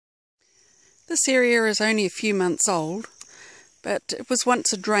This area is only a few months old, but it was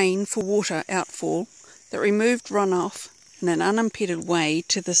once a drain for water outfall that removed runoff in an unimpeded way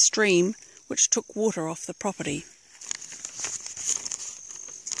to the stream which took water off the property.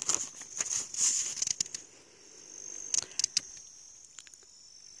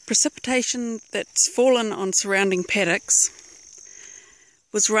 Precipitation that's fallen on surrounding paddocks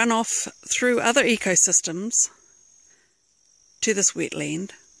was run off through other ecosystems to this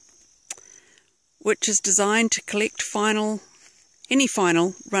wetland, which is designed to collect any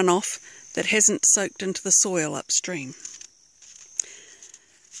final runoff that hasn't soaked into the soil upstream.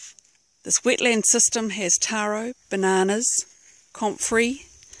 This wetland system has taro, bananas, comfrey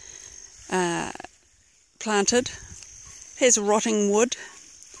planted, has rotting wood,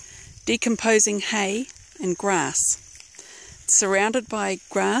 decomposing hay and grass. It's surrounded by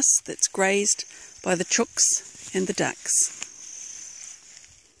grass that's grazed by the chooks and the ducks.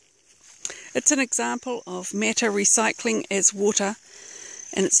 It's an example of matter recycling as water,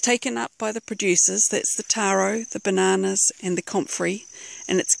 and it's taken up by the producers, that's the taro, the bananas and the comfrey,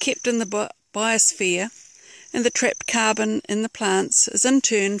 and it's kept in the biosphere, and the trapped carbon in the plants is in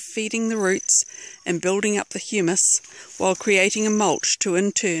turn feeding the roots and building up the humus while creating a mulch to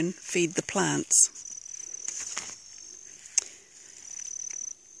in turn feed the plants.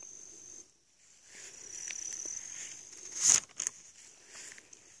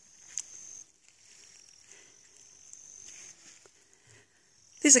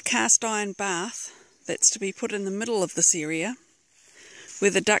 There's a cast iron bath that's to be put in the middle of this area, where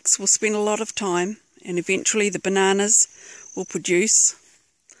the ducks will spend a lot of time, and eventually the bananas will produce,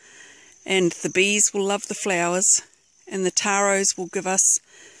 and the bees will love the flowers, and the taros will give us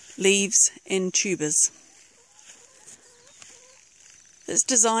leaves and tubers. It's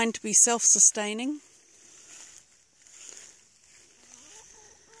designed to be self-sustaining,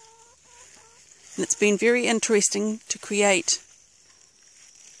 and it's been very interesting to create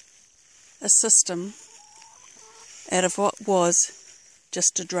a system out of what was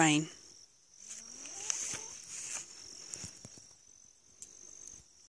just a drain.